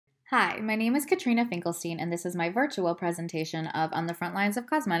Hi, my name is Katrina Finkelstein, and this is my virtual presentation of On the Front Lines of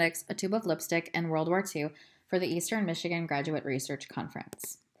Cosmetics, a Tube of Lipstick in World War II for the Eastern Michigan Graduate Research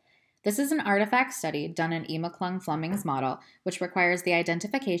Conference. This is an artifact study done in E. McClung-Fleming's model, which requires the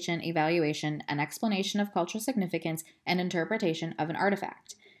identification, evaluation, and explanation of cultural significance and interpretation of an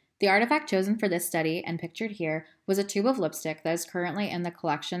artifact. The artifact chosen for this study, and pictured here, was a tube of lipstick that is currently in the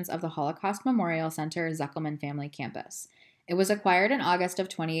collections of the Holocaust Memorial Center Zuckelman Family Campus. It was acquired in August of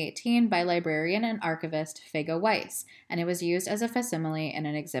 2018 by librarian and archivist Fego Weiss, and it was used as a facsimile in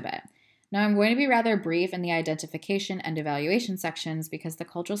an exhibit. Now, I'm going to be rather brief in the identification and evaluation sections because the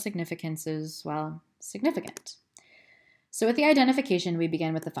cultural significance is, well, significant. So with the identification, we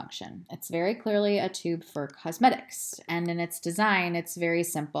begin with the function. It's very clearly a tube for cosmetics, and in its design, it's very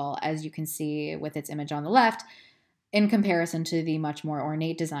simple, as you can see with its image on the left, in comparison to the much more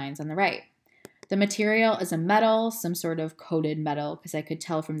ornate designs on the right. The material is a metal, some sort of coated metal, because I could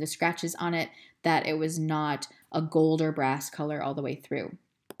tell from the scratches on it that it was not a gold or brass color all the way through.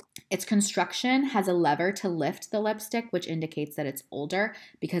 Its construction has a lever to lift the lipstick, which indicates that it's older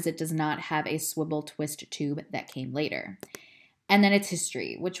because it does not have a swivel twist tube that came later. And then its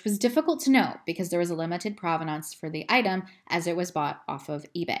history, which was difficult to know because there was a limited provenance for the item as it was bought off of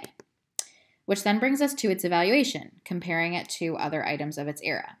eBay. Which then brings us to its evaluation, comparing it to other items of its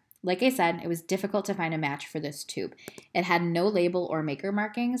era. Like I said, it was difficult to find a match for this tube. It had no label or maker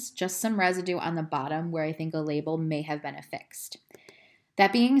markings, just some residue on the bottom where I think a label may have been affixed.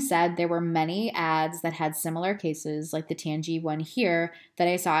 That being said, there were many ads that had similar cases, like the Tangy one here, that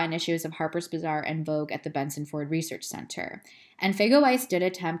I saw in issues of Harper's Bazaar and Vogue at the Benson Ford Research Center. And Fego Weiss did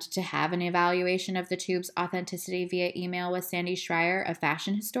attempt to have an evaluation of the tube's authenticity via email with Sandy Schreier, a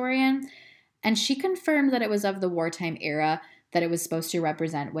fashion historian, and she confirmed that it was of the wartime era that it was supposed to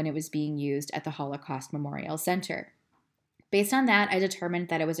represent when it was being used at the Holocaust Memorial Center. Based on that, I determined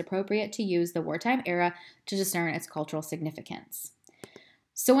that it was appropriate to use the wartime era to discern its cultural significance.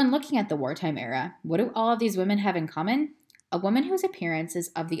 So when looking at the wartime era, what do all of these women have in common? A woman whose appearance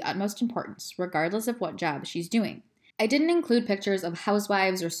is of the utmost importance, regardless of what job she's doing. I didn't include pictures of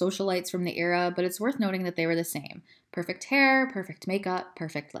housewives or socialites from the era, but it's worth noting that they were the same. Perfect hair, perfect makeup,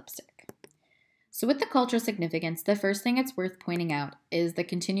 perfect lipstick. So with the cultural significance, the first thing it's worth pointing out is the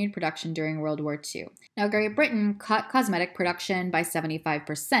continued production during World War II. Now, Great Britain cut cosmetic production by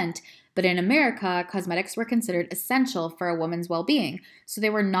 75%, but in America, cosmetics were considered essential for a woman's well-being, so they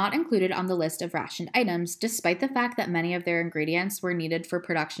were not included on the list of rationed items, despite the fact that many of their ingredients were needed for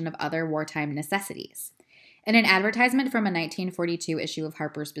production of other wartime necessities. In an advertisement from a 1942 issue of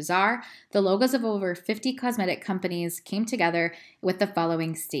Harper's Bazaar, the logos of over 50 cosmetic companies came together with the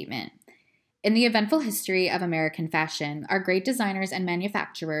following statement. In the eventful history of American fashion, our great designers and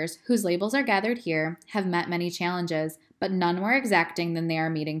manufacturers, whose labels are gathered here, have met many challenges, but none more exacting than they are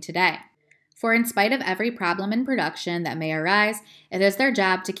meeting today. For in spite of every problem in production that may arise, it is their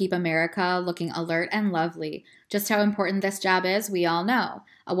job to keep America looking alert and lovely. Just how important this job is, we all know.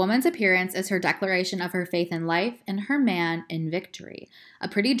 A woman's appearance is her declaration of her faith in life, and her man in victory. A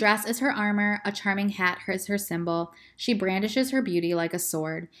pretty dress is her armor, a charming hat is her symbol. She brandishes her beauty like a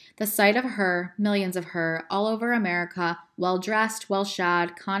sword. The sight of her, millions of her, all over America, well-dressed,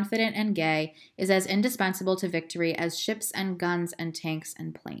 well-shod, confident, and gay, is as indispensable to victory as ships and guns and tanks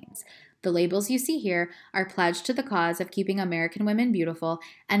and planes. The labels you see here are pledged to the cause of keeping American women beautiful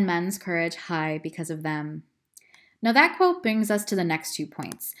and men's courage high because of them. Now that quote brings us to the next 2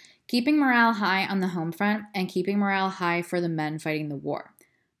 points, keeping morale high on the home front and keeping morale high for the men fighting the war.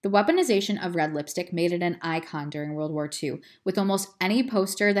 The weaponization of red lipstick made it an icon during World War II, with almost any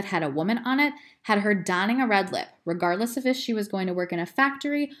poster that had a woman on it had her donning a red lip, regardless of if she was going to work in a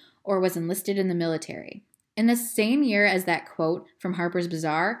factory or was enlisted in the military. In the same year as that quote from Harper's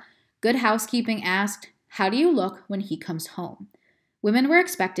Bazaar, Good Housekeeping asked, "How do you look when he comes home?" Women were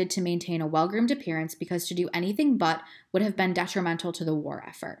expected to maintain a well-groomed appearance because to do anything but would have been detrimental to the war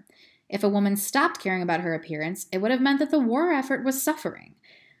effort. If a woman stopped caring about her appearance, it would have meant that the war effort was suffering.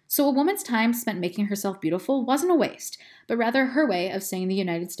 So a woman's time spent making herself beautiful wasn't a waste, but rather her way of saying the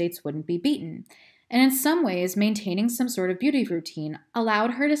United States wouldn't be beaten. And in some ways, maintaining some sort of beauty routine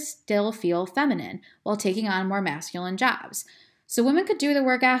allowed her to still feel feminine while taking on more masculine jobs. So women could do the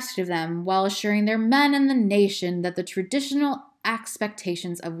work asked of them while assuring their men and the nation that the traditional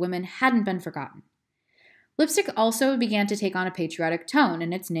expectations of women hadn't been forgotten. Lipstick also began to take on a patriotic tone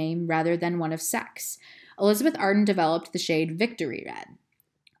in its name rather than one of sex. Elizabeth Arden developed the shade Victory Red.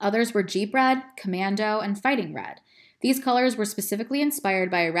 Others were Jeep Red, Commando, and Fighting Red. These colors were specifically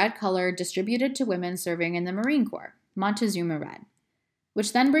inspired by a red color distributed to women serving in the Marine Corps, Montezuma Red.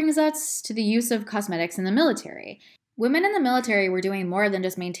 Which then brings us to the use of cosmetics in the military. Women in the military were doing more than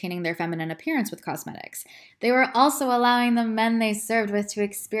just maintaining their feminine appearance with cosmetics. They were also allowing the men they served with to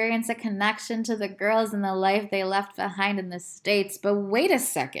experience a connection to the girls and the life they left behind in the States. But wait a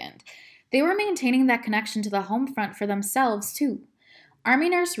second. They were maintaining that connection to the home front for themselves, too. Army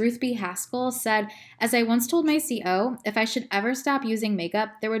nurse Ruth B. Haskell said, "As I once told my CO, if I should ever stop using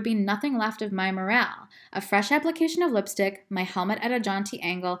makeup, there would be nothing left of my morale. A fresh application of lipstick, my helmet at a jaunty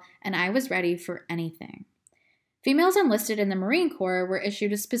angle, and I was ready for anything." Females enlisted in the Marine Corps were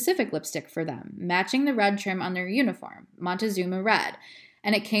issued a specific lipstick for them, matching the red trim on their uniform, Montezuma Red,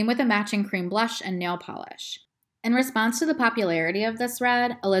 and it came with a matching cream blush and nail polish. In response to the popularity of this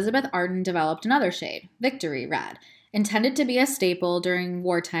red, Elizabeth Arden developed another shade, Victory Red, intended to be a staple during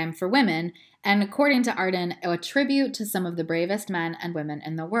wartime for women, and according to Arden, a tribute to some of the bravest men and women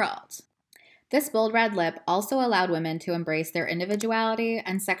in the world. This bold red lip also allowed women to embrace their individuality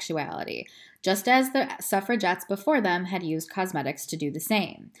and sexuality, just as the suffragettes before them had used cosmetics to do the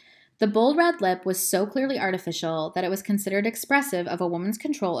same. The bold red lip was so clearly artificial that it was considered expressive of a woman's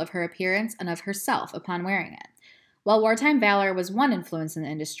control of her appearance and of herself upon wearing it. While wartime valor was one influence in the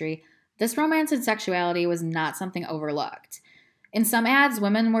industry, this romance and sexuality was not something overlooked. In some ads,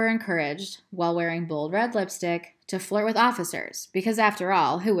 women were encouraged, while wearing bold red lipstick, to flirt with officers, because after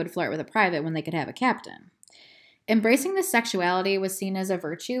all, who would flirt with a private when they could have a captain? Embracing this sexuality was seen as a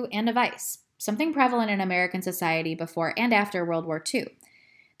virtue and a vice, something prevalent in American society before and after World War II.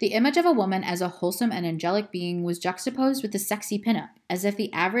 The image of a woman as a wholesome and angelic being was juxtaposed with the sexy pinup, as if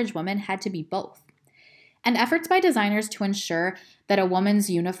the average woman had to be both. And efforts by designers to ensure that a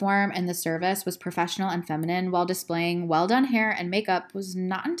woman's uniform in the service was professional and feminine while displaying well-done hair and makeup was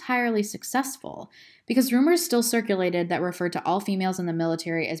not entirely successful, because rumors still circulated that referred to all females in the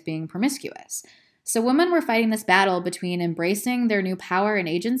military as being promiscuous. So women were fighting this battle between embracing their new power and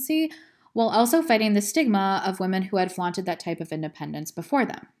agency while also fighting the stigma of women who had flaunted that type of independence before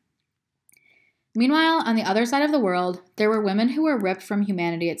them. Meanwhile, on the other side of the world, there were women who were ripped from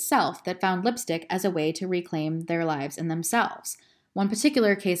humanity itself that found lipstick as a way to reclaim their lives and themselves. One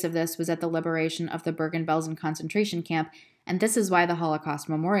particular case of this was at the liberation of the Bergen-Belsen concentration camp, and this is why the Holocaust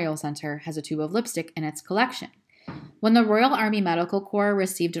Memorial Center has a tube of lipstick in its collection. When the Royal Army Medical Corps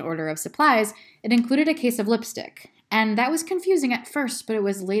received an order of supplies, it included a case of lipstick, and that was confusing at first, but it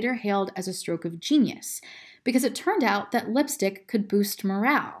was later hailed as a stroke of genius, because it turned out that lipstick could boost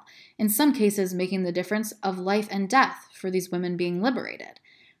morale, in some cases making the difference of life and death for these women being liberated.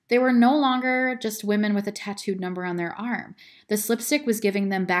 They were no longer just women with a tattooed number on their arm. This lipstick was giving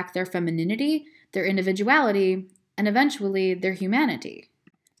them back their femininity, their individuality, and eventually their humanity.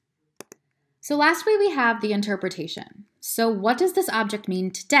 So lastly, we have the interpretation. So what does this object mean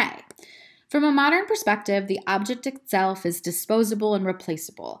today? From a modern perspective, the object itself is disposable and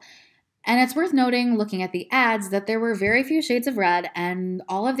replaceable. And it's worth noting, looking at the ads, that there were very few shades of red, and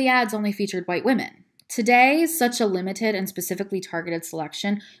all of the ads only featured white women. Today, such a limited and specifically targeted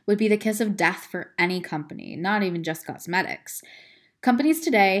selection would be the kiss of death for any company, not even just cosmetics. Companies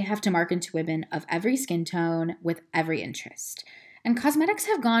today have to market to women of every skin tone with every interest. And cosmetics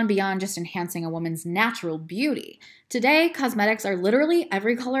have gone beyond just enhancing a woman's natural beauty. Today, cosmetics are literally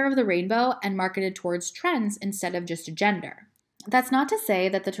every color of the rainbow and marketed towards trends instead of just gender. That's not to say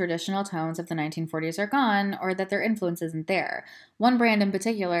that the traditional tones of the 1940s are gone or that their influence isn't there. One brand in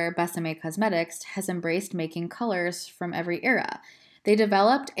particular, Besame Cosmetics, has embraced making colors from every era. They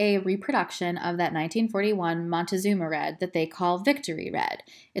developed a reproduction of that 1941 Montezuma Red that they call Victory Red.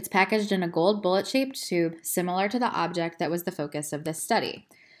 It's packaged in a gold bullet-shaped tube similar to the object that was the focus of this study.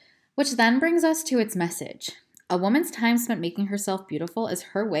 Which then brings us to its message. A woman's time spent making herself beautiful is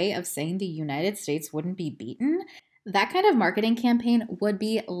her way of saying the United States wouldn't be beaten? That kind of marketing campaign would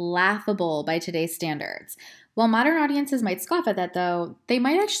be laughable by today's standards. While modern audiences might scoff at that, though, they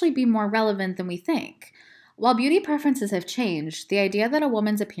might actually be more relevant than we think. While beauty preferences have changed, the idea that a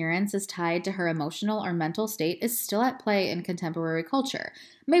woman's appearance is tied to her emotional or mental state is still at play in contemporary culture.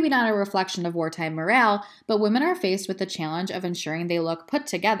 Maybe not a reflection of wartime morale, but women are faced with the challenge of ensuring they look put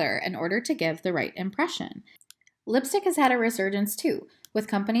together in order to give the right impression. Lipstick has had a resurgence too, with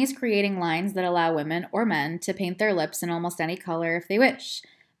companies creating lines that allow women or men to paint their lips in almost any color if they wish.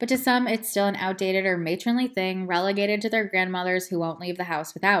 But to some, it's still an outdated or matronly thing relegated to their grandmothers who won't leave the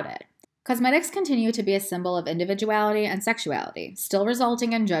house without it. Cosmetics continue to be a symbol of individuality and sexuality, still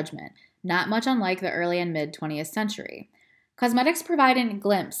resulting in judgment, not much unlike the early and mid-20th century. Cosmetics provide a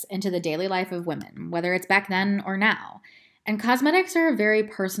glimpse into the daily life of women, whether it's back then or now. And cosmetics are a very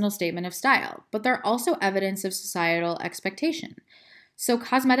personal statement of style, but they're also evidence of societal expectation. So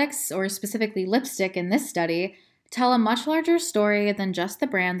cosmetics, or specifically lipstick in this study, tell a much larger story than just the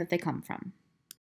brand that they come from.